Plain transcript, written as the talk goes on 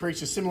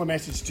preach a similar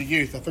message to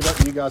youth. I forgot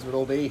that you guys would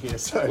all be here.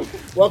 So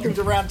welcome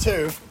to round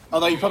two.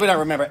 Although you probably don't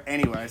remember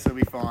anyway, so it'll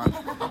be fine.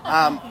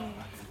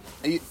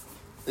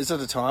 Is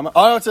it a timer?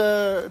 Oh, it's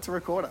a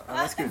recorder. Oh,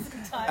 that's good.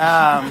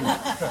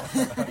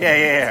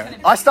 Yeah.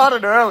 I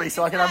started early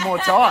so I can have more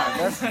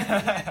time.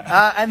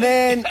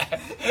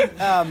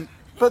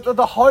 But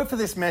the hope for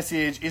this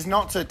message is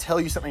not to tell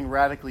you something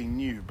radically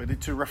new,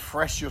 but to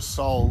refresh your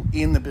soul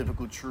in the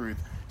biblical truth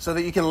so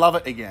that you can love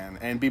it again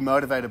and be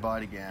motivated by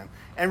it again,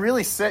 and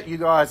really set you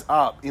guys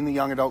up in the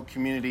young adult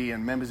community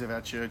and members of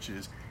our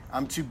churches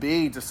to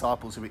be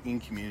disciples who are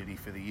in community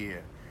for the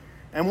year.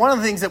 And one of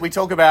the things that we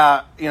talk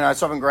about, at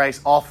Sovereign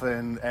Grace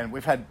often, and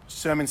we've had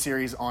sermon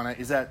series on it,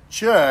 is that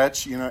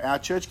church, our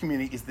church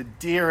community is the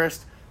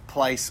dearest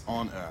place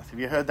on earth. Have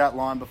you heard that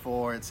line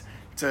before? It's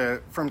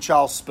from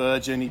Charles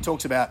Spurgeon. He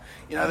talks about,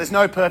 there's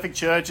no perfect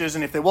churches,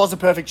 and if there was a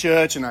perfect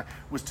church and I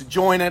was to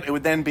join it, it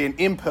would then be an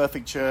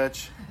imperfect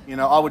church.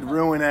 I would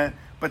ruin it.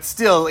 But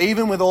still,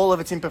 even with all of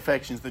its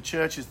imperfections, the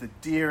church is the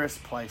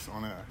dearest place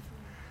on earth.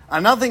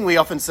 Another thing we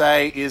often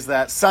say is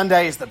that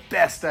Sunday is the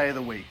best day of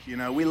the week.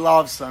 We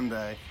love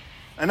Sunday.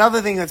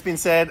 Another thing that's been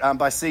said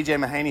by C.J.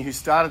 Mahaney, who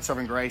started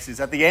Sovereign Grace, is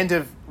at the end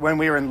of, when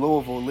we were in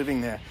Louisville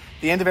living there,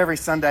 the end of every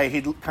Sunday,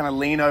 he'd kind of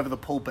lean over the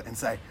pulpit and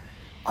say,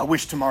 I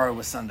wish tomorrow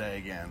was Sunday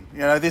again.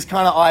 This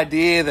kind of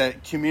idea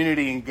that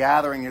community and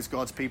gathering as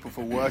God's people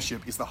for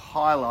worship is the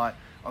highlight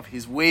of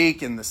his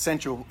week and the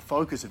central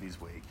focus of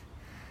his week.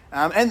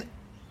 And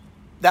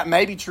that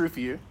may be true for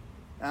you,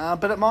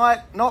 but it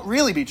might not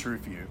really be true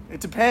for you.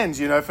 It depends,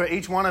 for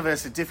each one of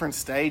us at different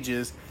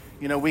stages,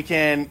 we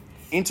can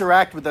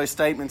interact with those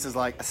statements as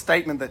like a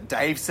statement that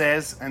Dave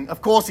says, and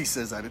of course he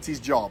says that, it's his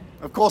job.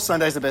 Of course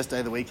Sunday's the best day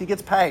of the week. He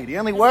gets paid. He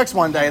only works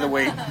one day of the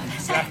week.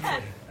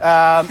 Exactly.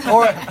 And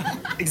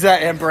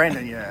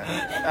Brendan,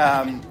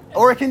 yeah.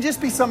 Or it can just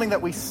be something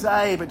that we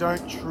say but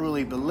don't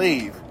truly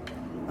believe.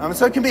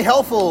 So it can be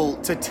helpful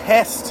to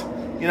test,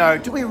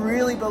 do we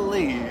really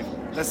believe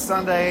that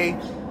Sunday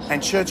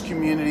and church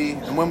community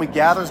and when we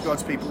gather as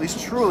God's people is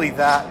truly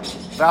that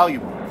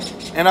valuable?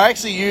 And I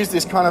actually use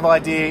this kind of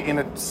idea in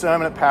a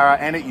sermon at Para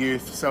and at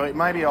youth, so it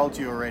may be old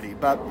to you already.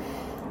 But,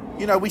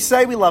 we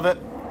say we love it,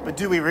 but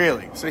do we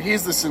really? So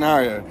here's the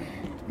scenario.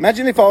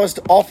 Imagine if I was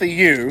to offer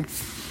you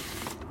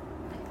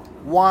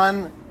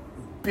 1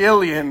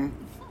 billion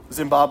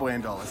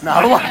Zimbabwean dollars.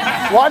 No,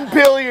 1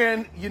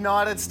 billion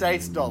United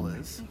States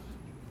dollars.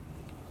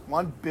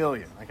 1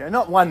 billion, okay?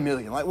 Not 1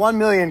 million. Like 1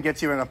 million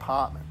gets you an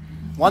apartment.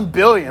 1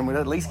 billion would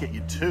at least get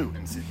you 2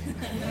 in Sydney.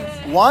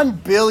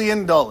 $1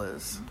 billion,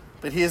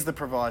 but here's the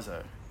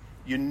proviso.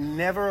 You're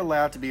never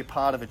allowed to be a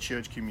part of a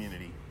church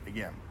community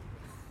again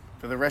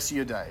for the rest of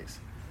your days.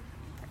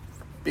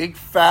 Big,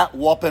 fat,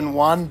 whopping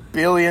 $1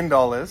 billion.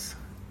 What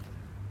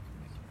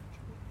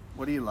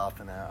are you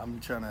laughing at?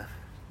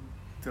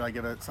 Did I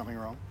get something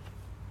wrong?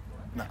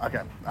 No,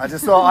 okay. I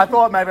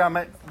thought maybe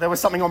there was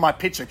something on my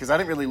picture because I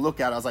didn't really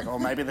look at it. I was like,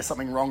 maybe there's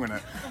something wrong in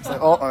it. It's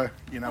like,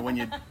 when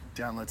you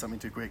download something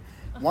too quick.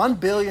 $1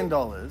 billion,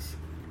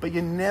 but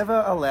you're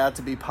never allowed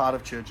to be part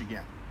of church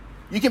again.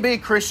 You can be a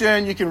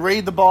Christian, you can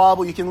read the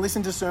Bible, you can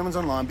listen to sermons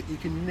online, but you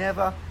can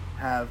never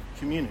have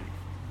community.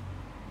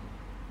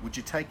 Would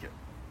you take it?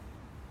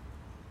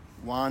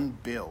 $1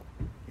 billion.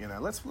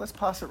 Let's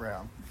pass it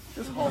around.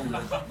 Just hold it.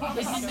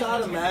 Just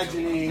start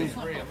imagining,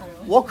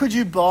 what could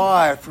you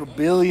buy for $1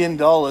 billion?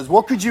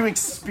 What could you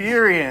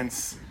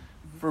experience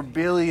for $1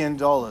 billion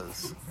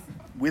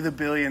with $1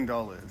 billion?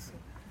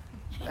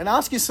 And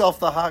ask yourself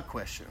the hard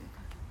question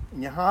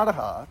in your heart of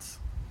hearts,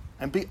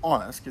 and be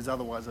honest, because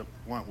otherwise it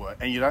won't work.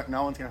 And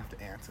no one's going to have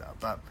to answer,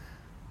 but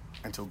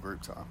until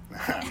group time.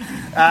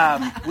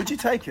 Would you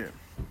take it?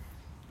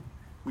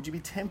 Would you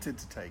be tempted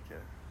to take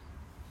it?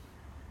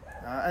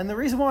 And the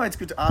reason why it's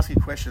good to ask a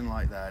question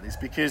like that is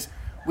because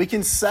we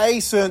can say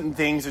certain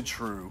things are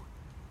true,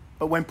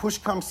 but when push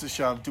comes to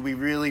shove, do we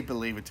really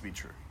believe it to be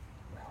true?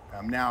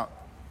 Now,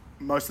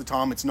 most of the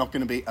time, it's not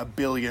going to be $1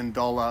 billion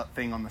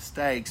thing on the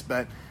stakes,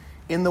 but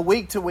in the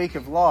week-to-week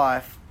of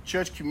life,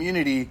 church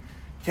community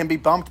can be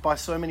bumped by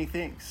so many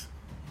things.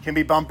 It can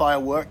be bumped by a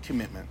work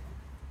commitment,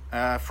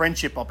 a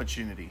friendship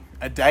opportunity,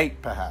 a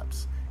date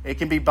perhaps. It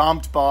can be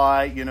bumped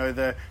by,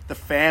 the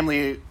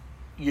family.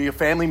 Your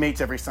family meets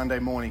every Sunday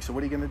morning, so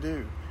what are you going to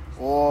do?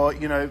 Or,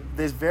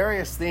 there's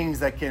various things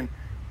that can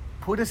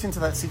put us into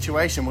that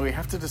situation where we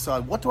have to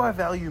decide, what do I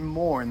value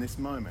more in this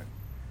moment?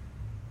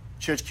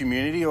 Church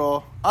community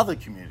or other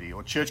community,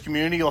 or church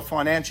community or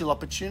financial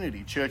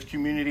opportunity, church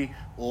community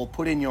or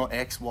put in your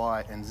X,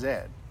 Y, and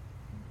Z.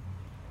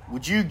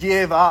 Would you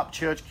give up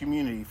church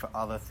community for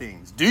other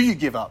things? Do you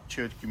give up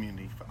church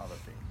community for other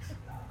things?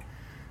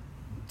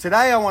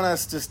 Today I want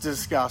us to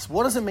discuss,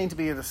 what does it mean to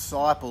be a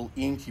disciple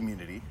in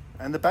community?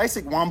 And the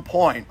basic one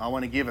point I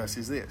want to give us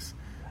is this.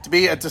 To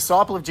be a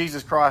disciple of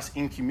Jesus Christ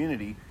in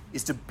community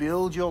is to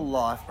build your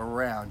life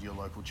around your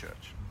local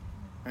church.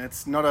 And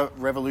it's not a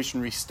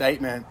revolutionary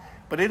statement,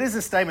 but it is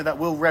a statement that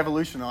will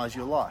revolutionize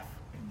your life.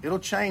 It'll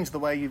change the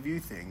way you view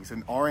things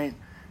and orient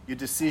your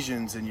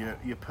decisions and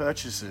your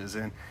purchases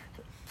and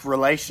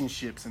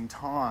relationships and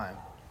time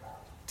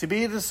To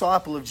be a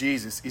disciple of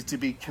Jesus is to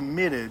be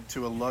committed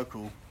to a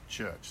local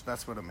church.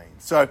 That's what it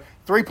means. So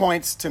 3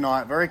 points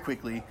tonight, very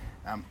quickly.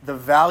 The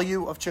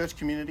value of church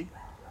community.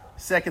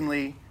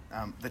 Secondly,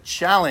 the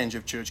challenge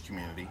of church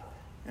community.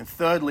 And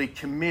thirdly,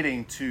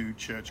 committing to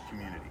church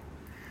community.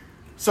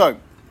 So,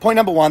 point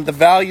number one, the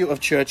value of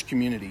church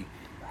community.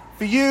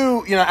 For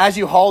you, as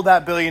you hold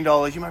that $1 billion,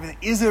 you might be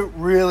thinking, is it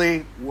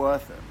really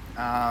worth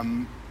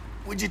it?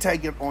 Would you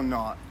take it or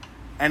not?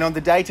 And on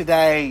the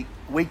day-to-day,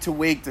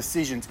 week-to-week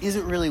decisions, is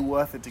it really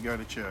worth it to go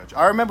to church?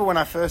 I remember when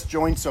I first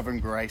joined Sovereign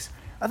Grace,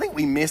 I think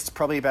we missed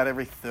probably about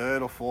every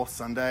third or fourth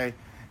Sunday.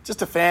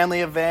 Just a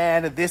family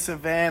event, this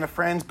event, a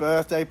friend's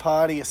birthday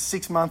party, a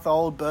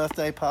 6-month-old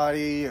birthday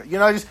party.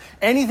 Just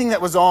anything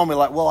that was on, we're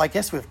like, well, I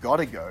guess we've got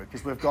to go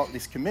because we've got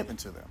this commitment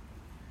to them.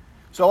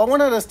 So I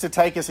wanted us to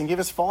take us and give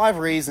us 5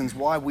 reasons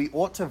why we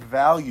ought to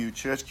value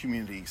church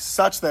community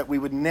such that we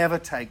would never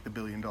take the $1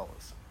 billion.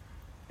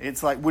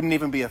 It's like, wouldn't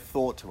even be a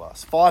thought to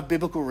us. 5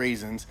 biblical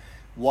reasons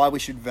why we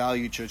should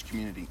value church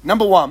community.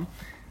 Number 1,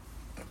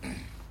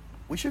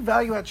 we should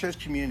value our church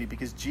community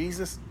because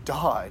Jesus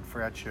died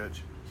for our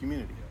church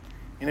community.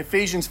 In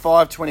Ephesians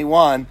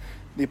 5:21,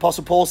 the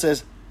Apostle Paul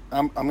says,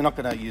 I'm not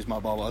going to use my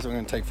Bible, I'm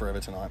going to take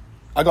forever tonight.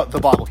 I got the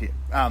Bible here.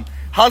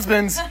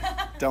 Husbands,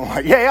 don't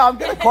worry. Yeah, I'm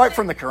going to quote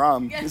from the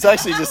Quran. It's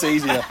actually just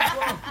easier.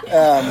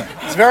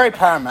 It's very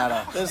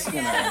Parramatta.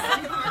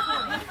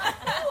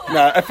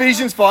 No,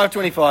 Ephesians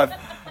 5:25.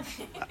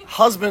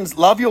 Husbands,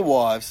 love your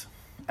wives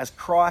as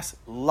Christ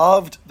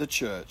loved the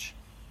church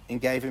and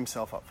gave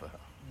himself up for her.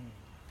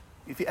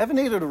 If you ever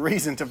needed a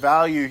reason to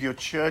value your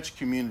church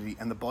community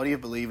and the body of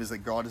believers that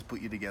God has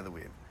put you together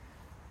with,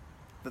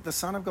 that the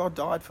Son of God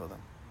died for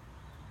them,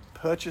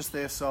 purchased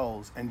their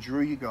souls, and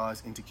drew you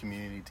guys into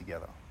community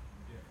together.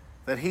 Yeah.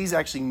 That he's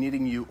actually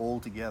knitting you all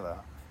together.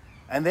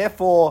 And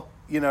therefore,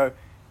 the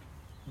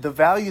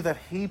value that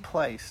he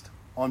placed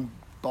on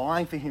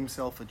buying for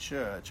himself a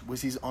church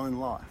was his own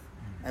life.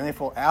 And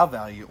therefore, our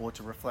value ought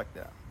to reflect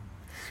that.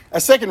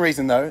 A second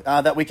reason, though,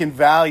 that we can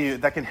value,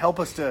 that can help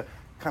us to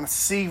kind of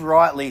see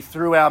rightly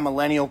through our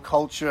millennial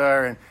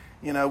culture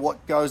and,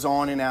 what goes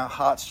on in our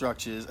heart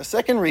structures. A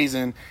second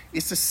reason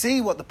is to see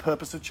what the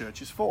purpose of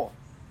church is for.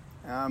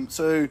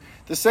 So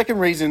the second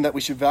reason that we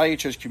should value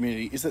church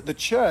community is that the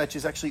church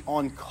is actually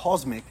on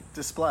cosmic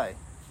display.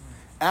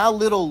 Our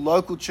little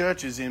local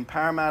churches in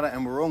Parramatta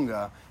and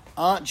Wahroonga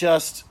aren't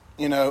just,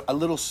 a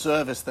little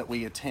service that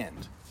we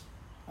attend.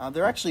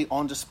 They're actually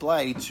on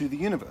display to the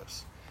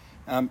universe.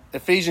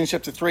 Ephesians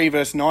chapter 3,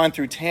 verse 9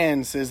 through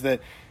 10 says that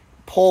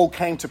Paul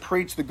came to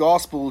preach the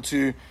gospel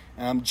to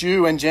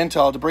Jew and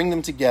Gentile, to bring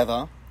them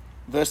together.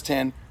 Verse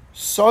 10,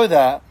 so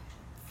that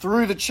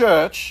through the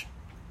church,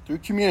 through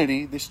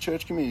community, this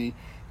church community,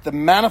 the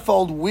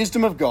manifold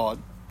wisdom of God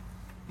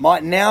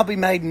might now be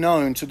made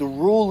known to the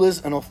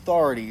rulers and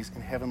authorities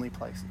in heavenly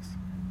places.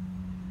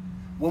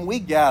 When we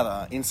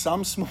gather in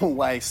some small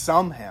way,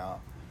 somehow,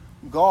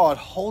 God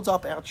holds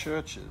up our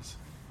churches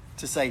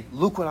to say,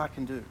 look what I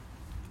can do.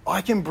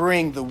 I can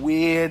bring the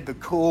weird, the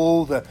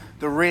cool, the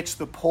rich,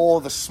 the poor,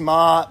 the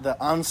smart, the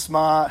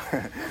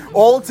unsmart,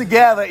 all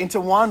together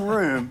into one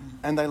room,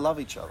 and they love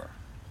each other.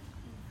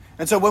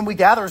 And so when we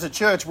gather as a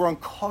church, we're on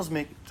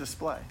cosmic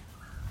display.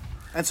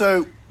 And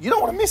so you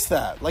don't want to miss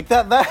that. Like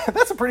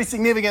that's a pretty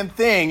significant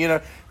thing.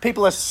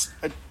 People are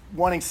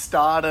wanting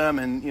stardom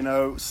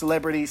and,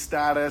 celebrity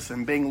status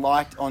and being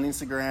liked on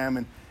Instagram.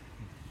 And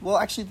well,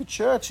 actually the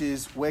church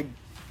is where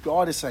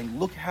God is saying,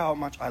 look how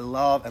much I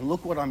love and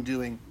look what I'm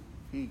doing.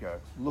 Here you go.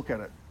 Look at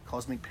it.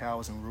 Cosmic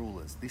powers and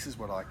rulers. This is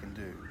what I can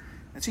do.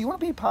 And so you want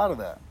to be a part of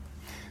that.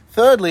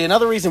 Thirdly,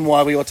 another reason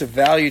why we ought to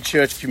value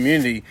church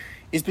community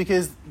is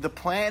because the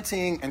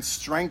planting and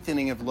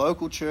strengthening of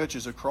local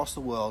churches across the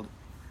world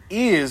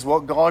is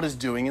what God is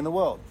doing in the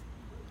world.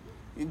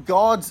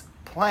 God's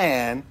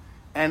plan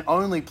and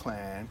only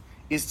plan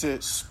is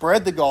to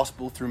spread the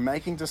gospel through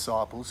making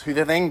disciples who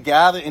then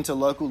gather into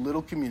local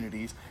little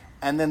communities,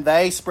 and then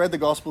they spread the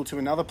gospel to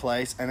another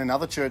place, and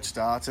another church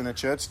starts, and a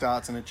church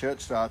starts, and a church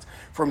starts,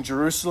 from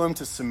Jerusalem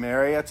to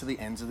Samaria to the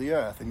ends of the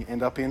earth, and you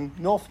end up in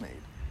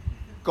Northmead.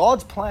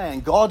 God's plan,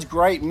 God's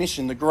great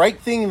mission, the great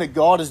thing that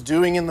God is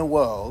doing in the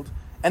world,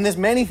 and there's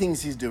many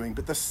things he's doing,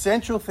 but the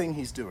central thing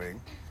he's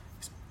doing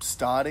is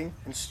starting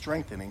and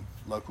strengthening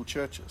local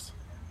churches.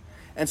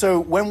 And so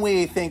when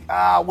we think,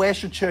 where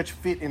should church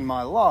fit in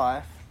my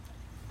life?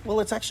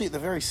 Well, it's actually at the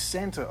very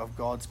center of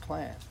God's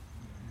plan.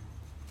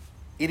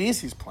 It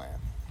is his plan.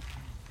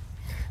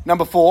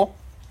 Number 4,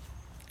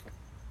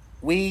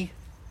 we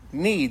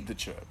need the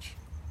church.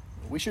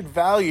 We should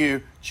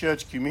value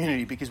church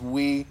community because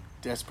we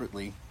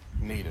desperately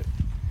need it.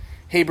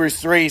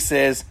 Hebrews 3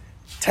 says,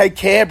 take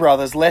care,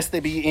 brothers, lest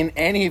there be in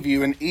any of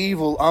you an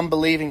evil,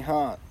 unbelieving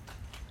heart,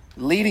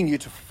 leading you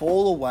to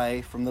fall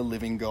away from the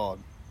living God.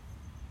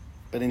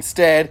 But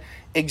instead,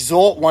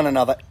 exhort one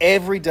another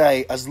every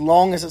day as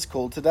long as it's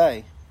called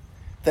today,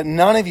 that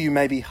none of you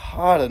may be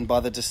hardened by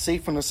the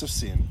deceitfulness of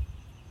sin.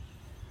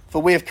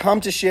 For we have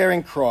come to share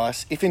in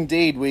Christ, if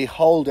indeed we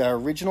hold our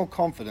original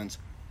confidence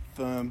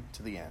firm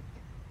to the end.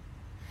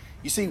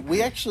 You see,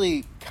 we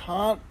actually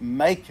can't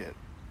make it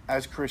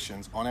as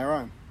Christians on our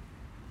own.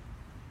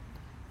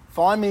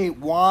 Find me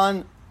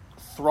one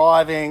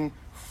thriving,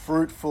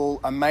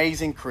 fruitful,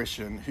 amazing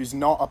Christian who's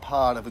not a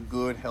part of a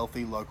good,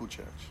 healthy local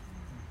church.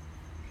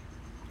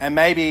 And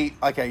maybe,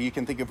 okay, you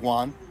can think of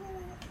one.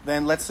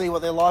 Then let's see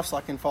what their life's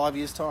like in 5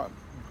 years' time.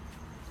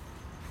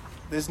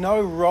 There's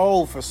no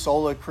role for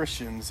solo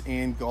Christians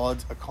in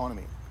God's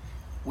economy.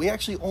 We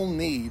actually all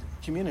need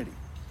community.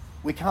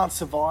 We can't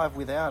survive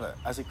without it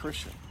as a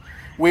Christian.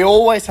 We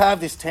always have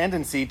this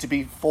tendency to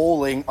be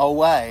falling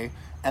away,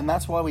 and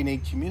that's why we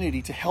need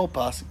community to help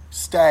us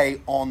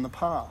stay on the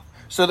path,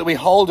 so that we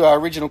hold our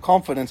original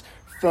confidence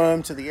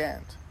firm to the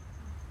end.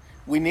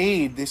 We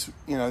need this,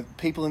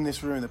 people in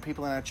this room, the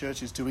people in our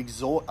churches, to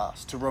exhort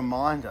us, to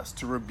remind us,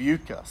 to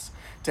rebuke us,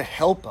 to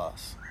help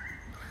us,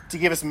 to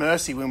give us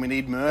mercy when we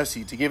need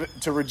mercy,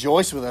 to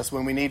rejoice with us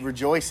when we need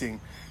rejoicing,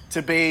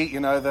 to be,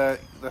 the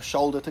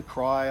shoulder to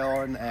cry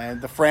on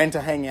and the friend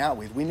to hang out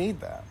with. We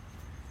need that.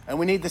 And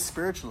we need the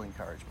spiritual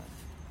encouragement.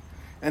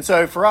 And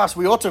so for us,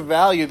 we ought to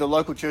value the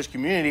local church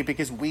community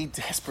because we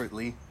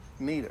desperately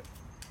need it.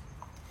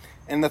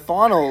 And the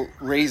final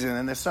reason,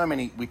 and there's so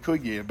many we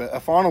could give, but a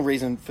final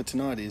reason for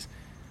tonight is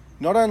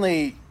not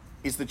only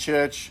is the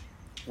church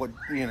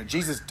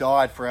Jesus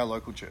died for our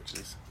local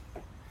churches.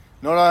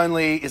 Not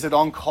only is it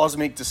on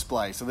cosmic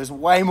display, so there's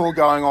way more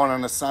going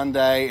on a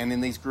Sunday and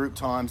in these group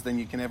times than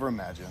you can ever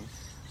imagine.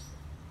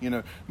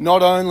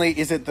 Not only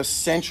is it the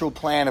central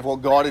plan of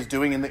what God is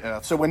doing in the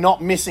earth, so we're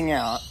not missing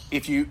out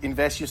if you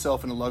invest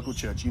yourself in a local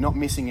church. You're not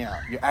missing out.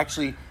 You're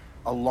actually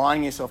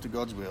aligning yourself to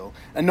God's will.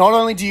 And not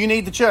only do you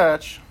need the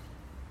church,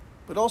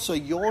 but also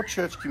your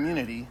church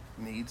community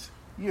needs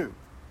you.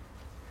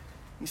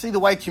 You see, the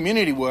way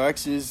community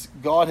works is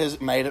God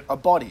has made it a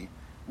body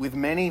with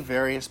many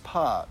various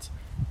parts.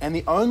 And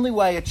the only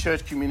way a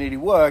church community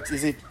works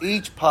is if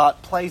each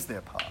part plays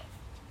their part.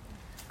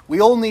 We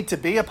all need to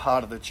be a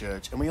part of the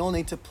church, and we all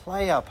need to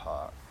play our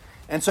part.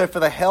 And so for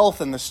the health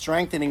and the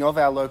strengthening of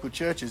our local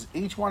churches,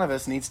 each one of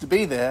us needs to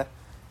be there,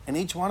 and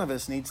each one of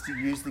us needs to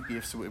use the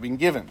gifts that we've been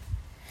given.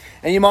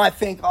 And you might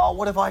think, oh,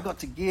 what have I got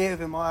to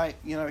give in my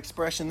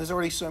expression? There's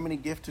already so many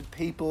gifted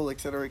people,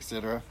 etc.,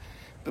 etc.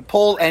 But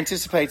Paul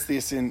anticipates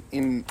this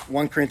in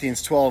 1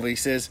 Corinthians 12. He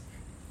says,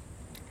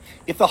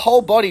 if the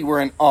whole body were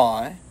an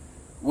eye,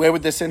 where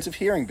would the sense of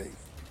hearing be?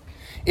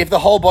 If the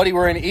whole body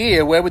were an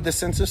ear, where would the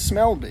sense of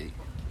smell be?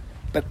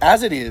 But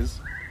as it is,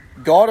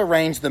 God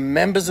arranged the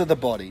members in the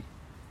body,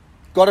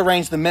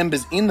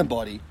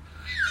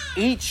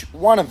 each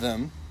one of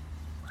them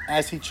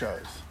as he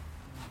chose.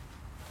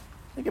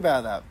 Think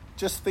about that.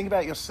 Just think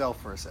about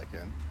yourself for a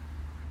second.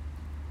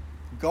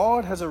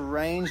 God has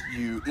arranged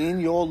you in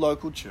your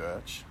local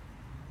church.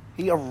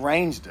 He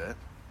arranged it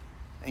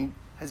and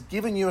has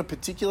given you a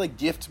particular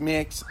gift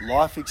mix,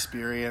 life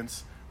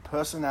experience,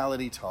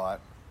 personality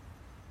type,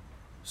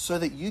 so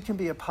that you can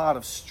be a part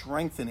of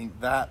strengthening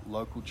that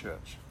local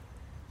church,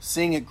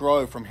 seeing it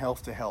grow from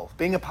health to health,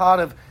 being a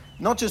part of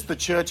not just the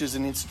church as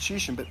an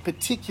institution, but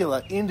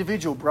particular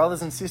individual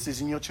brothers and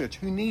sisters in your church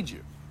who need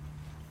you,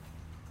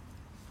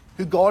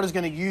 who God is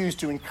going to use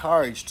to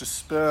encourage, to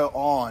spur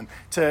on,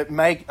 to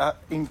make an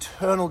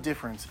internal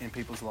difference in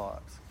people's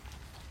lives.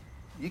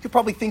 You could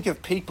probably think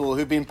of people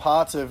who've been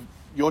parts of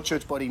your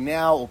church body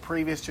now or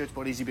previous church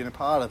bodies you've been a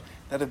part of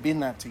that have been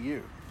that to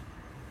you.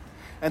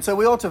 And so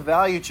we ought to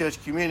value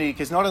church community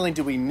because not only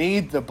do we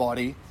need the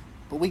body,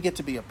 but we get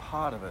to be a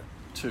part of it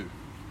too.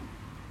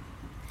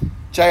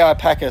 J.I.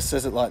 Packer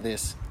says it like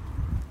this: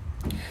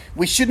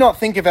 we should not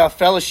think of our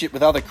fellowship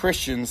with other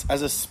Christians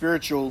as a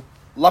spiritual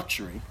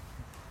luxury,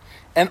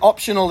 an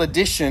optional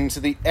addition to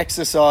the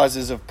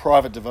exercises of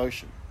private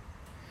devotion.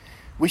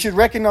 We should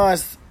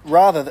recognize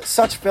rather that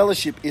such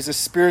fellowship is a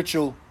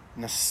spiritual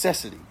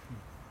necessity.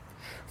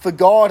 For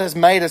God has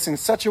made us in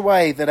such a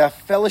way that our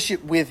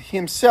fellowship with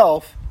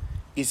himself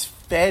is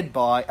fed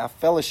by our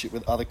fellowship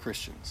with other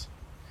Christians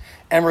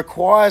and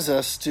requires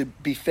us to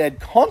be fed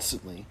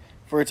constantly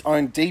for its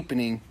own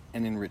deepening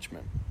and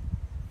enrichment.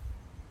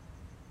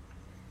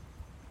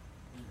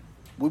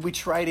 Would we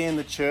trade in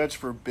the church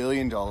for $1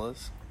 billion?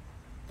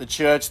 The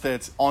church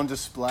that's on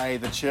display,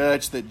 the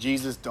church that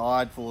Jesus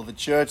died for, the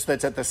church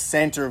that's at the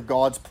center of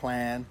God's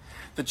plan,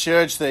 the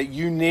church that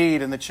you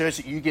need and the church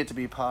that you get to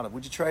be a part of.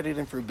 Would you trade it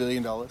in for $1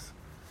 billion?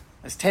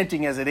 As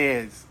tempting as it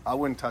is, I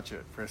wouldn't touch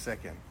it for a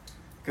second.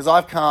 Because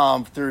I've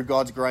come through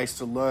God's grace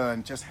to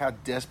learn just how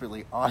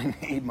desperately I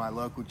need my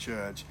local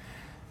church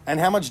and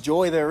how much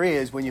joy there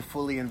is when you're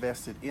fully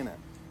invested in it.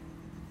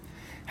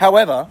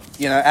 However,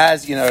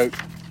 as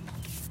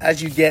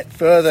you get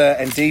further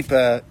and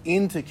deeper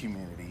into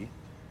community,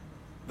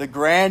 the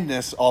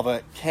grandness of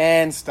it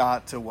can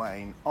start to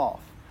wane off.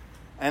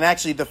 And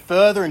actually, the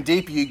further and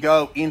deeper you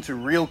go into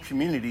real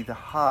community, the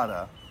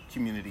harder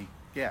community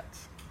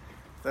gets.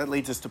 That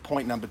leads us to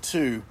point number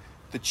 2,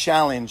 the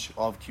challenge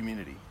of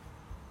community.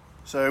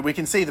 So we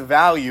can see the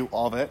value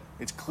of it.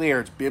 It's clear,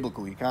 it's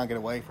biblical, you can't get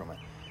away from it.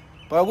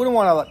 But I wouldn't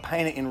want to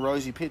paint it in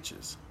rosy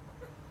pictures.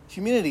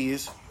 Community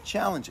is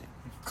challenging.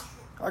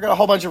 I've got a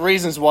whole bunch of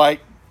reasons why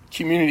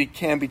community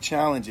can be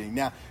challenging.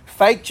 Now,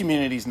 fake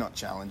community is not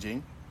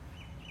challenging.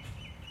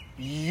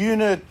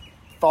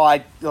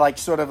 Unified,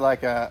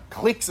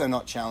 cliques are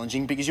not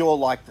challenging because you all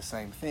like the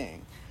same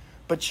thing.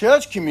 But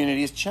church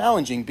community is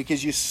challenging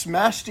because you're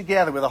smashed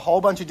together with a whole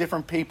bunch of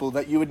different people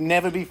that you would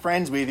never be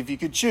friends with if you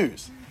could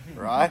choose,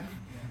 right?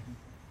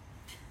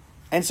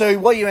 And so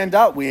what you end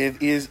up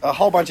with is a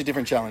whole bunch of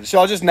different challenges. So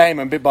I'll just name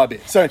them bit by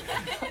bit. So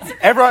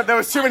everyone, there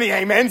was too many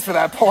amens for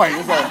that point. It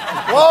was like,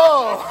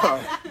 whoa!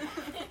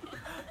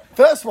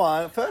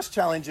 First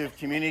challenge of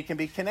community can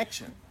be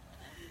connection.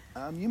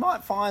 You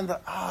might find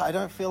that, I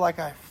don't feel like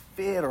I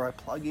fit or I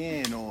plug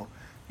in, or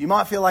you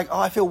might feel like,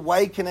 I feel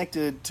way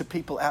connected to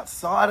people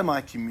outside of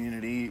my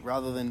community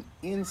rather than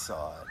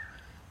inside.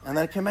 And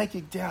that can make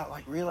you doubt,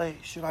 like, really,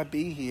 should I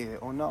be here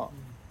or not?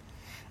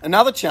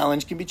 Another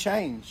challenge can be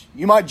change.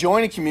 You might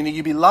join a community,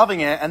 you'd be loving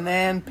it, and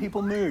then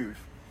people move.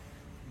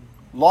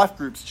 Life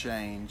groups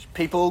change.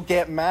 People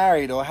get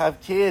married or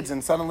have kids,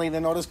 and suddenly they're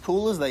not as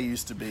cool as they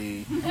used to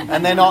be.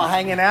 And they're not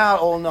hanging out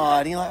all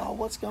night. And you're like,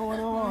 what's going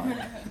on?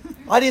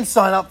 I didn't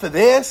sign up for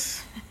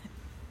this.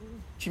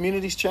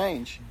 Communities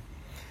change.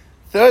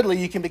 Thirdly,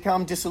 you can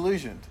become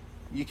disillusioned.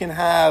 You can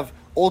have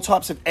all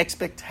types of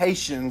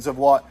expectations of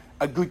what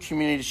a good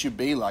community should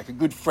be like, a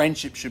good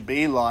friendship should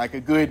be like, a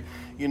good,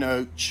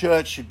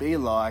 church should be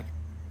like,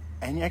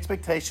 and your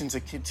expectations are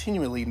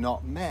continually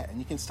not met. And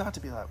you can start to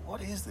be like,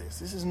 what is this?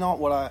 This is not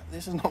what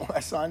I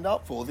signed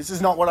up for. This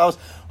is not what I was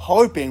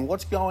hoping.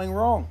 What's going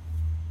wrong?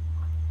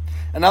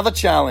 Another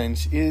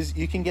challenge is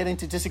you can get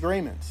into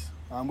disagreements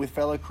with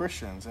fellow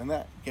Christians, and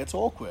that gets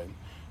awkward,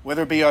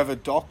 whether it be over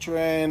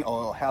doctrine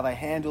or how they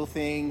handle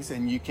things.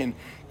 And you can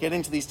get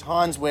into these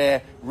times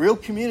where real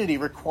community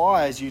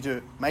requires you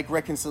to make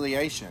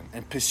reconciliation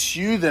and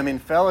pursue them in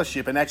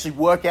fellowship and actually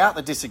work out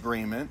the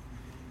disagreement.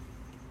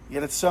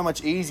 Yet it's so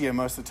much easier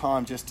most of the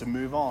time just to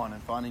move on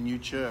and find a new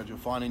church or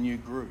find a new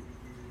group.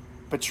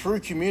 But true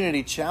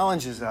community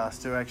challenges us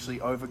to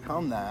actually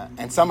overcome that.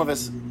 And some of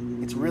us,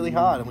 it's really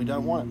hard and we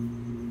don't want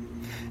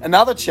it.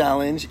 Another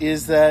challenge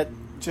is that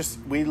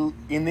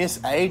in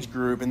this age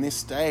group, in this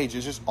stage,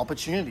 is just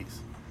opportunities.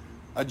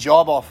 A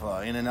job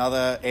offer in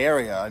another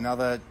area,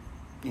 another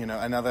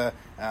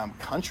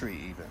country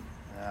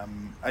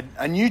even.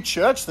 A new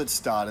church that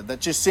started that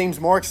just seems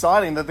more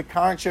exciting than the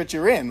current church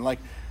you're in. Like,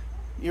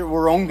 you're at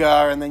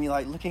Wahroonga, and then you're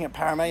like looking at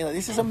Parramatta, you're like,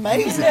 this is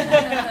amazing.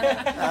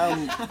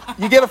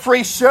 You get a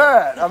free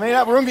shirt. I mean,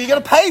 at Wahroonga, you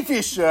got to pay for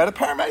your shirt. At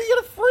Parramatta, you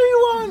get a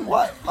free one.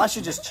 What? I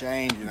should just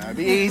change, It'd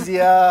be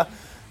easier,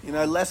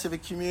 less of a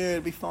commute,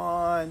 it'd be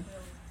fine.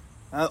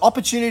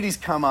 Opportunities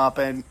come up,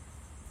 and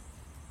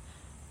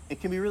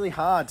it can be really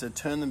hard to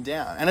turn them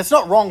down. And it's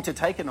not wrong to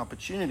take an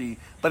opportunity,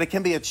 but it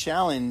can be a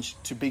challenge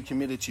to be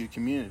committed to your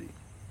community.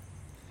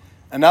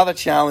 Another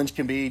challenge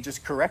can be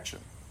just correction.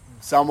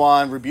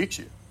 Someone rebukes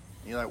you.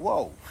 You're like,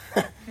 whoa,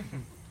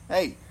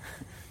 hey,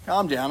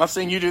 calm down. I've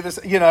seen you do this,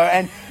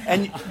 and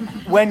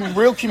when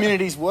real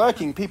community's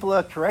working, people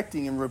are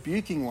correcting and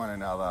rebuking one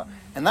another.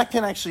 And that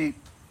can actually,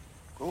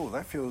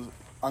 that feels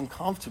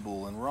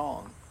uncomfortable and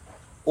wrong.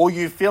 Or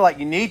you feel like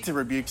you need to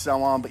rebuke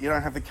someone, but you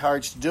don't have the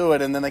courage to do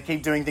it, and then they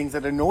keep doing things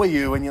that annoy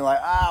you, and you're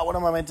like, what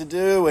am I meant to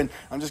do? And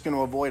I'm just going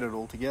to avoid it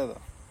altogether.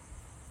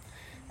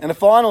 And the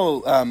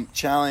final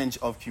challenge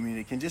of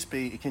community can just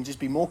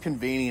be more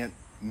convenient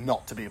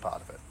not to be a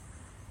part of it.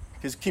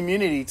 Because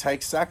community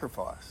takes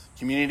sacrifice.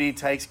 Community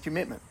takes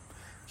commitment.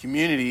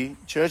 Community,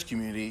 church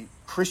community,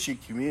 Christian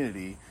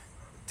community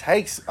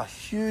takes a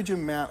huge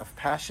amount of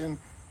passion,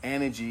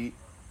 energy,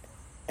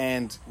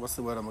 and what's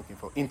the word I'm looking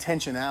for?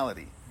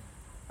 Intentionality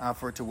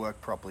for it to work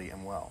properly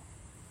and well.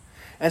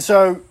 And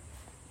so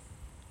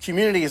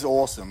community is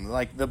awesome.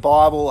 Like, the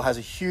Bible has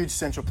a huge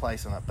central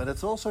place in it, but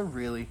it's also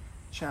really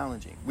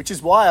challenging, which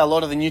is why a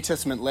lot of the New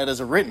Testament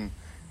letters are written.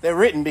 They're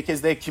written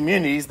because they're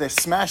communities, they're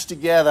smashed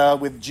together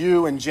with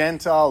Jew and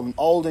Gentile and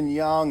old and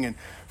young and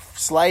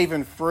slave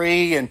and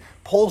free, and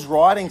Paul's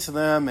writing to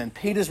them and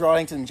Peter's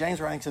writing to them, James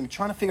writing to them,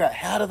 trying to figure out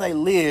how do they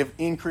live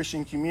in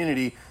Christian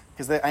community,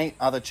 because there ain't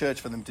other church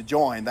for them to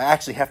join. They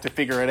actually have to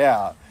figure it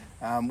out,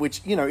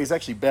 which, is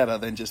actually better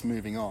than just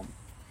moving on.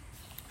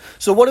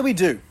 So what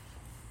do?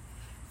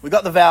 We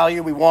got the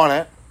value, we want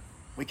it.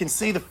 We can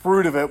see the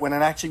fruit of it when it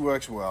actually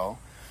works well.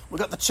 We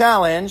got the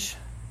challenge.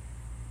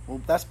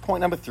 Well, that's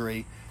point number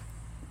 3.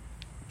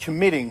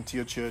 Committing to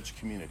your church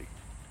community.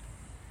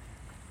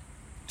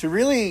 To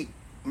really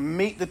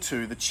meet the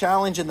two, the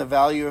challenge and the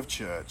value of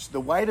church, the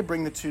way to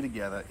bring the two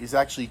together is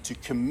actually to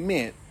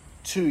commit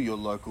to your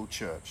local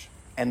church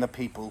and the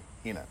people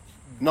in it.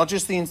 Not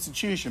just the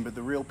institution, but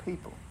the real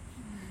people.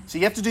 So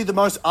you have to do the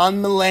most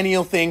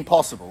unmillennial thing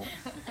possible.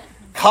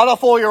 Cut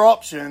off all your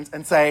options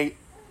and say,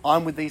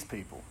 I'm with these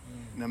people,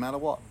 no matter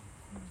what.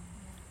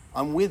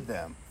 I'm with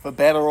them, for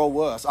better or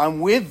worse.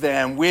 I'm with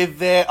them with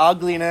their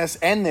ugliness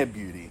and their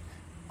beauty.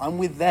 I'm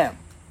with them,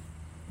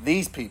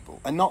 these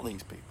people, and not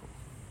these people.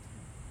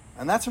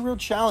 And that's a real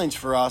challenge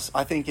for us,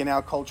 I think, in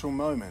our cultural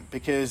moment,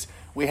 because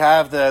we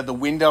have the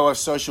window of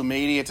social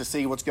media to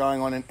see what's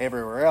going on in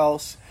everywhere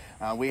else.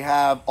 We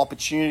have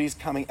opportunities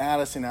coming at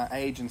us in our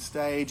age and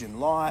stage in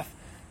life.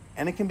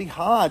 And it can be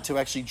hard to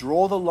actually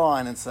draw the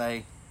line and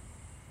say,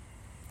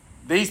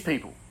 these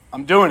people,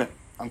 I'm doing it.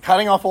 I'm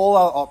cutting off all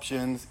other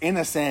options in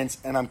a sense,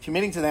 and I'm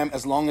committing to them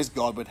as long as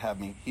God would have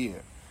me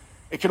here.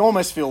 It can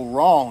almost feel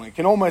wrong. It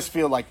can almost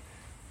feel like,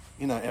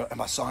 am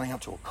I signing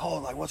up to a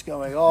cult? Like, what's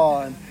going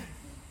on?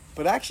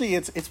 But actually,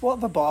 it's what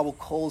the Bible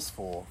calls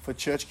for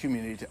church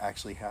community to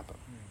actually happen.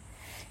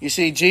 You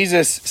see,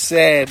 Jesus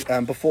said,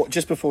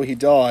 just before he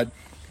died,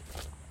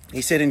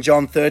 he said in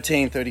John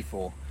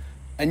 13:34,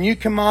 "A new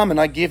commandment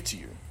I give to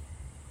you,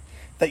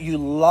 that you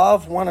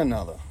love one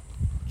another,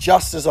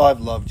 just as I've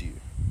loved you.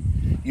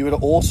 You would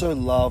also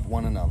love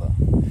one another.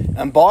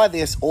 And by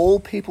this, all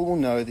people will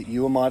know that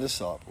you are my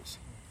disciples,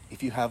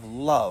 if you have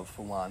love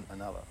for one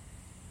another."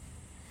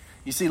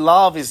 You see,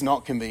 love is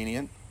not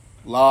convenient.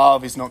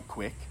 Love is not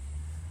quick.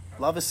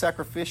 Love is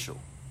sacrificial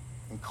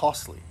and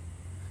costly.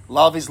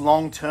 Love is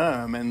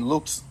long-term and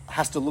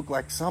has to look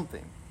like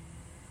something.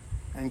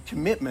 And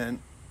community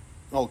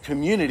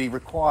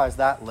requires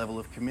that level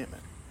of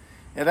commitment.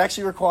 It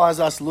actually requires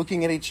us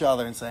looking at each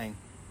other and saying,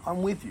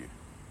 I'm with you.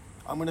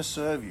 I'm going to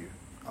serve you.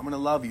 I'm going to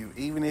love you,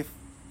 even if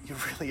you're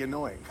really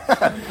annoying.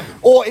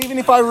 Or even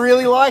if I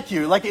really like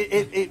you. Like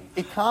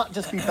it can't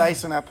just be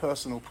based on our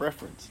personal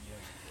preference.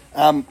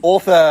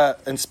 Author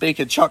and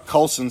speaker Chuck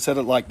Colson said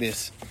it like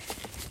this.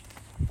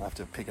 I have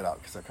to pick it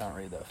up because I can't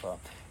read that far.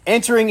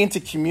 Entering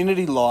into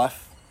community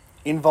life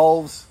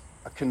involves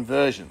a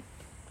conversion,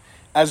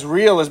 as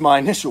real as my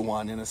initial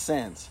one in a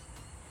sense.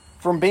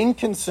 From being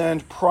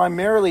concerned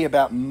primarily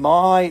about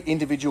my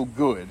individual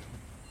good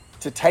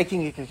to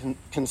taking a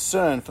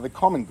concern for the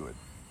common good.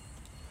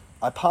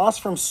 I pass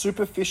from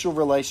superficial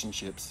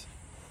relationships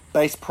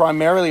based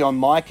primarily on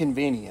my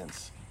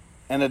convenience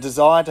and a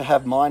desire to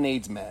have my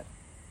needs met,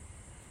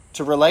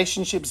 to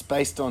relationships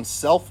based on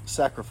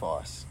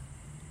self-sacrifice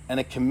and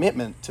a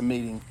commitment to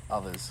meeting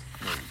others'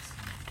 needs.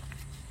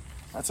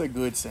 That's a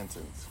good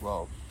sentence.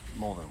 Well,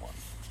 more than one.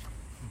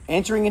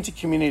 Entering into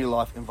community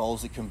life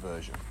involves a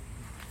conversion.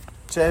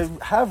 To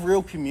have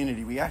real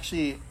community, we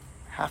actually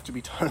have to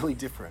be totally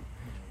different.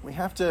 We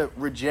have to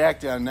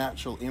reject our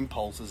natural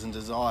impulses and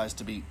desires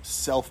to be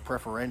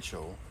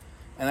self-preferential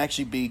and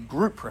actually be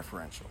group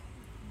preferential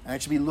and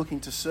actually be looking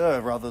to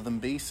serve rather than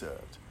be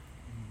served.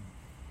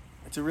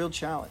 It's a real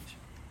challenge.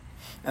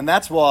 And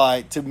that's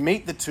why, to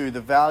meet the two,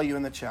 the value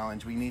and the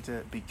challenge, we need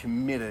to be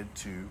committed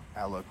to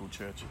our local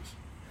churches.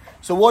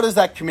 So what does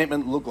that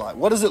commitment look like?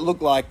 What does it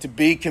look like to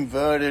be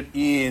converted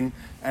in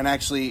and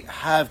actually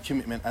have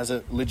commitment as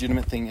a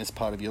legitimate thing as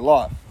part of your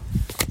life?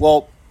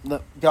 Well,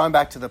 going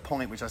back to the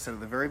point which I said at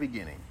the very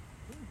beginning,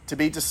 to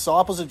be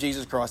disciples of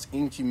Jesus Christ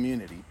in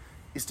community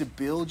is to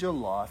build your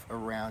life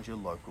around your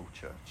local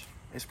church.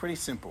 It's pretty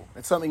simple.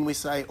 It's something we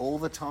say all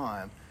the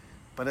time,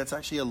 but it's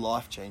actually a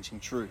life-changing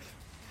truth.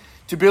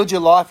 To build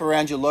your life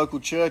around your local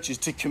church is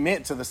to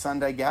commit to the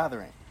Sunday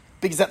gathering.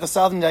 Because at the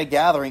Sunday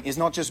gathering is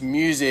not just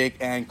music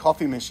and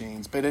coffee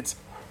machines, but it's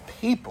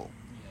people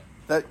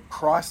that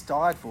Christ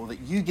died for, that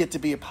you get to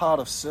be a part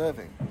of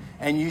serving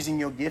and using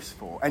your gifts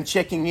for, and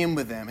checking in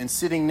with them and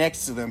sitting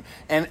next to them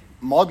and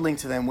modeling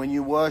to them when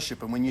you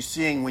worship and when you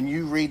sing, when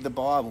you read the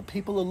Bible.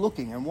 People are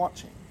looking and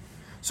watching.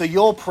 So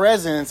your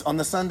presence on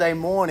the Sunday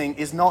morning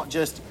is not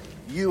just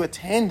you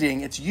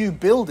attending, it's you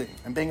building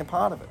and being a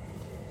part of it.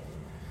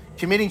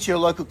 Committing to your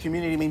local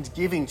community means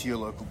giving to your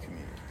local community.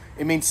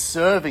 It means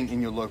serving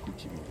in your local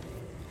community.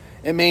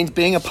 It means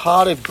being a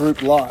part of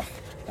group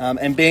life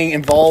and being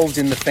involved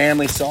in the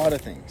family side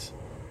of things.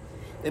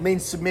 It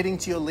means submitting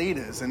to your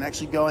leaders and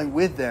actually going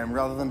with them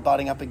rather than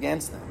butting up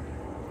against them.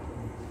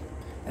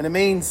 And it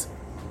means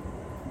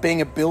being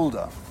a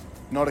builder,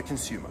 not a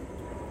consumer.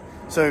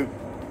 So,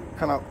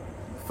 kind of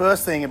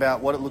first thing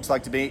about what it looks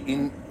like to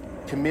be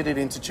committed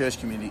into church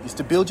community is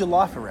to build your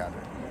life around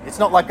it. It's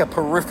not like a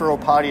peripheral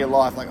part of your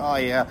life, like, oh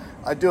yeah,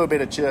 I do a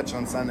bit of church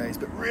on Sundays,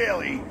 but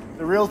really,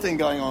 the real thing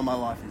going on in my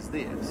life is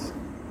this.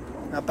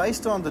 Now,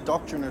 based on the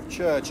doctrine of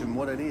church and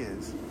what it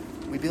is,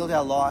 we build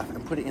our life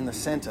and put it in the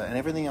center, and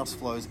everything else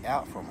flows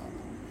out from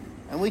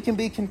it. And we can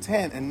be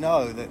content and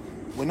know that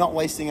we're not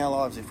wasting our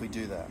lives if we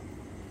do that.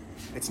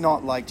 It's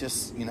not like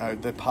just,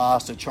 the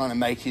pastor trying to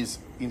make his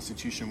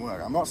institution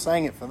work. I'm not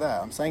saying it for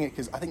that. I'm saying it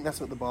because I think that's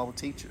what the Bible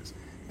teaches,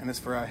 and it's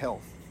for our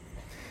health.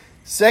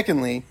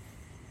 Secondly,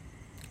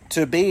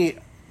 to be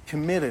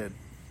committed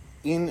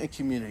in a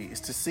community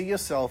is to see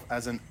yourself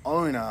as an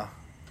owner,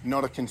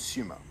 not a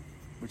consumer,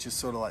 which is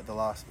sort of like the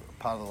last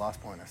part of the last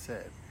point I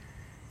said.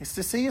 It's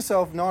to see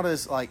yourself not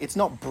as it's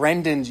not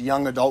Brendan's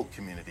young adult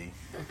community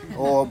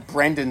or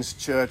Brendan's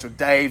church or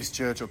Dave's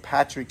church or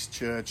Patrick's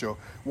church or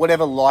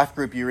whatever life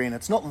group you're in.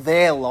 It's not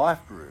their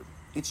life group.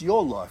 It's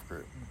your life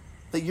group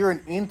that you're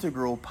an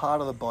integral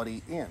part of the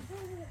body in.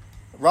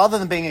 Rather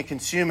than being a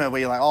consumer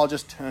where you're like, I'll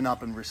just turn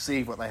up and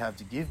receive what they have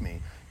to give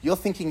me. You're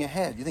thinking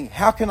ahead. You're thinking,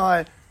 how can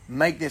I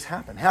make this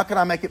happen? How can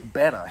I make it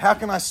better? How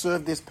can I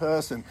serve this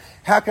person?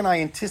 How can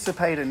I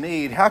anticipate a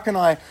need? How can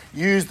I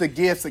use the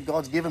gifts that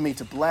God's given me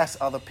to bless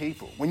other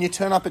people? When you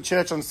turn up at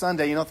church on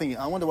Sunday, you're not thinking,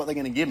 I wonder what they're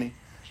going to give me.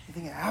 You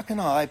think, how can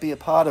I be a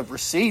part of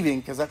receiving,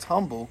 because that's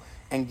humble,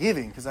 and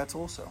giving, because that's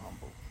also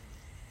humble?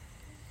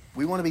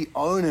 We want to be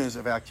owners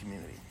of our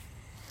community.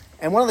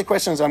 And one of the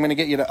questions I'm going to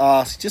get you to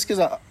ask, just because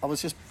I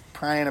was just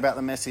praying about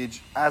the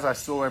message as I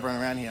saw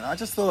everyone around here, and I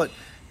just thought,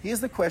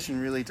 here's the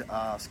question really to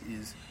ask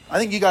is, I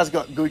think you guys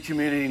got good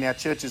community and our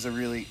churches are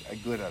really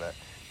good at it.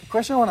 The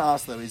question I want to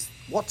ask though is,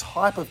 what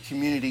type of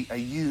community are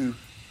you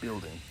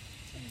building?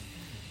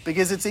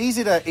 Because it's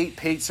easy to eat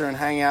pizza and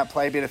hang out,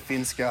 play a bit of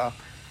Finska,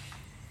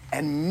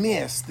 and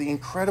miss the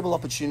incredible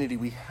opportunity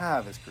we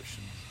have as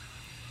Christians.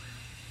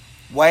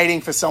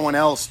 Waiting for someone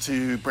else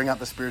to bring up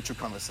the spiritual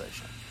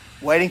conversation.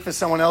 Waiting for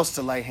someone else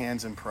to lay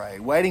hands and pray.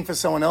 Waiting for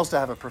someone else to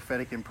have a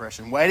prophetic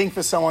impression. Waiting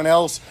for someone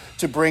else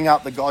to bring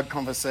up the God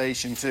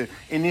conversation, to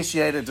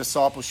initiate a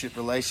discipleship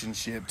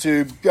relationship,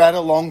 to get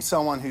along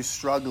someone who's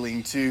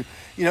struggling, to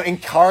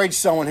encourage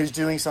someone who's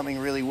doing something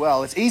really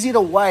well. It's easy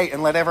to wait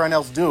and let everyone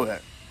else do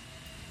it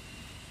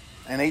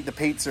and eat the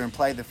pizza and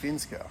play the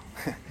Finska.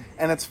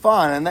 And it's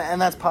fun,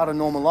 and that's part of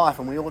normal life,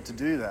 and we ought to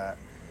do that.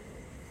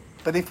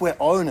 But if we're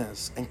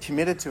owners and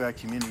committed to our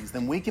communities,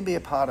 then we can be a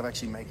part of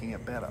actually making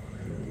it better.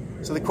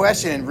 So the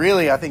question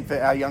really, I think,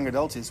 for our young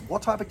adults is,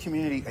 what type of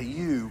community are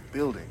you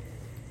building?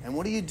 And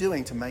what are you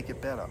doing to make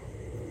it better?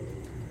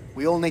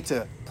 We all need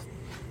to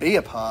be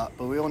a part,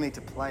 but we all need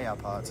to play our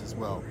parts as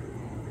well.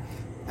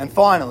 And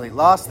finally,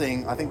 last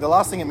thing, I think the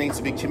last thing it means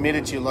to be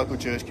committed to your local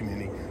church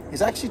community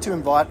is actually to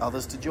invite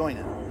others to join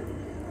it.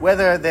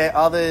 Whether they're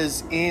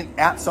others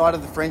outside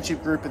of the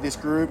friendship group of this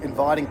group,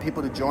 inviting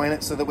people to join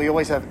it so that we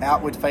always have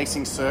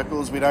outward-facing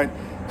circles. We don't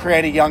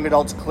create a young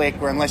adults clique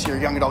where unless you're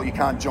a young adult you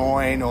can't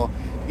join, or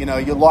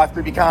your life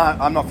group you can't.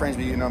 I'm not friends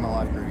with you, you're not in a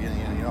life group. You're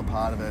not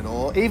part of it.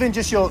 Or even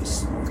just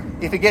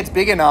if it gets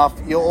big enough,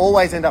 you'll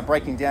always end up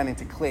breaking down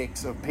into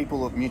cliques of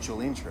people of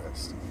mutual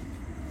interest.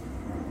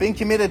 Being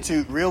committed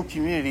to real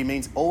community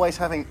means always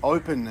having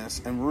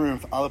openness and room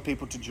for other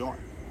people to join,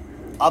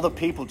 other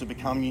people to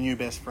become your new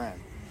best friend,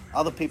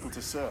 other people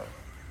to serve.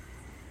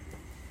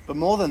 But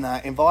more than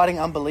that, inviting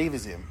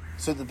unbelievers in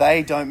so that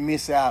they don't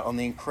miss out on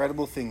the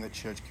incredible thing that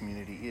church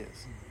community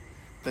is.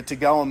 That to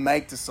go and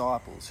make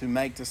disciples, who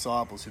make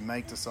disciples, who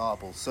make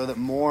disciples, so that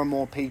more and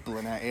more people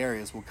in our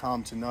areas will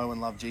come to know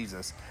and love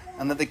Jesus,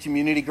 and that the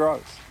community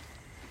grows.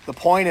 The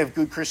point of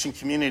good Christian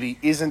community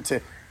isn't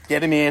to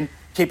get them in,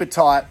 keep it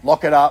tight,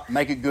 lock it up,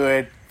 make it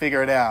good,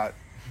 figure it out.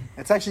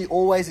 It's actually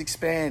always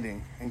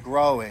expanding and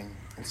growing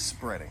and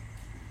spreading.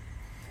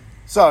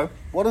 So,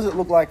 what does it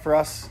look like for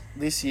us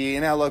this year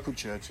in our local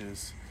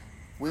churches?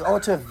 We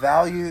ought to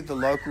value the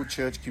local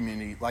church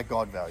community like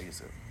God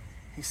values it.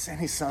 He sent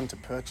his son to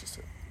purchase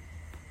it.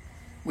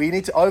 We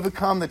need to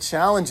overcome the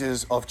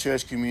challenges of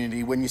church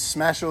community. When you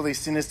smash all these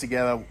sinners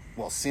together,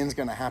 well, sin's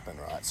going to happen,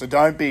 right? So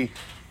don't be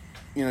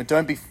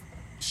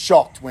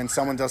shocked when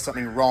someone does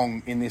something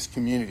wrong in this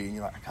community and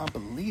you're like, I can't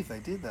believe they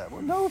did that.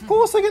 Well, no, of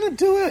course they're going to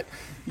do it.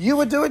 You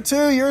would do it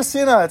too. You're a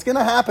sinner. It's going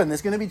to happen.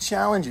 There's going to be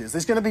challenges.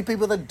 There's going to be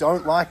people that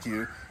don't like you,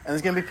 and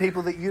there's going to be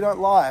people that you don't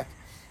like.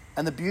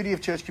 And the beauty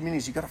of church community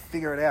is you've got to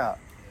figure it out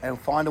and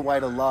find a way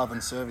to love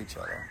and serve each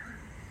other.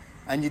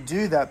 And you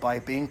do that by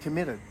being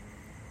committed,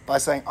 by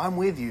saying, I'm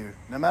with you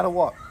no matter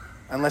what.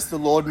 Unless the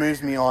Lord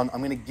moves me on, I'm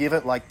going to give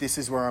it like this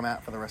is where I'm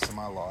at for the rest of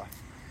my life.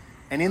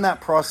 And in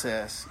that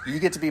process, you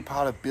get to be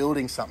part of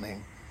building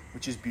something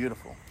which is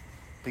beautiful.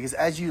 Because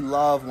as you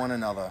love one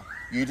another,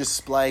 you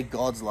display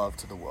God's love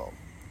to the world.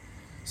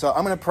 So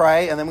I'm going to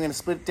pray, and then we're going to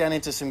split it down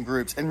into some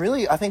groups. And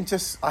really, I think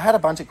I had a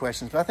bunch of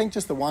questions, but I think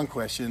just the one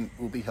question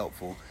will be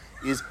helpful,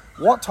 is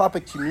what type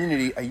of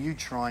community are you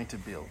trying to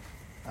build?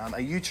 Are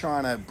you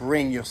trying to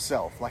bring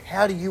yourself? Like,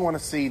 how do you want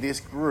to see this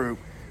group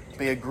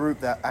be a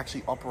group that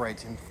actually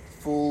operates in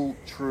full,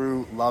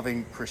 true,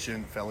 loving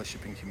Christian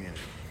fellowship and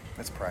community?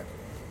 Let's pray.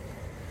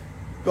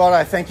 God,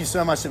 I thank you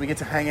so much that we get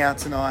to hang out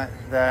tonight,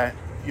 that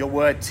your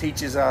word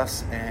teaches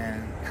us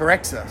and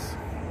corrects us,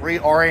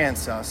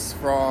 reorients us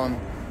from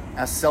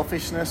our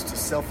selfishness to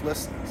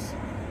selflessness,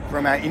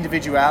 from our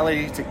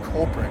individuality to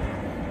corporate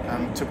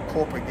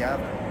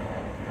gathering,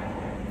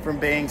 from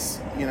being,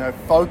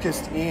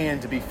 focused in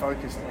to be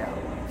focused out.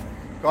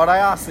 God, I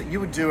ask that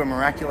you would do a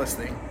miraculous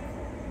thing,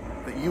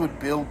 that you would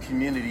build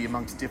community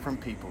amongst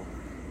different people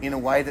in a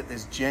way that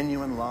there's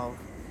genuine love,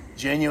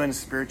 genuine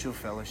spiritual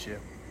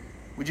fellowship.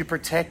 Would you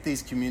protect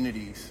these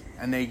communities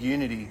and their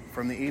unity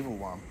from the evil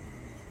one?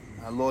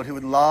 Lord, who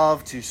would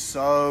love to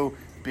sow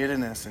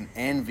bitterness and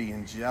envy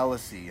and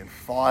jealousy and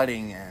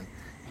fighting and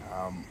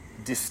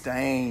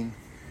disdain,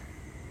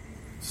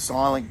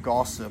 silent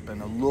gossip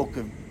and a look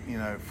of,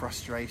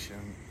 frustration.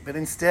 But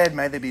instead,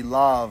 may there be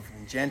love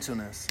and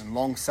gentleness and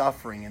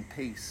long-suffering and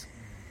peace.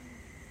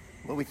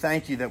 Lord, we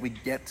thank you that we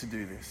get to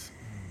do this,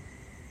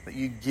 that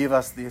you give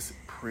us this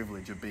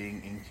privilege of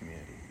being in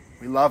community.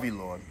 We love you,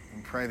 Lord,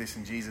 and pray this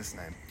in Jesus'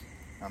 name.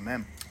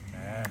 Amen.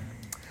 Amen.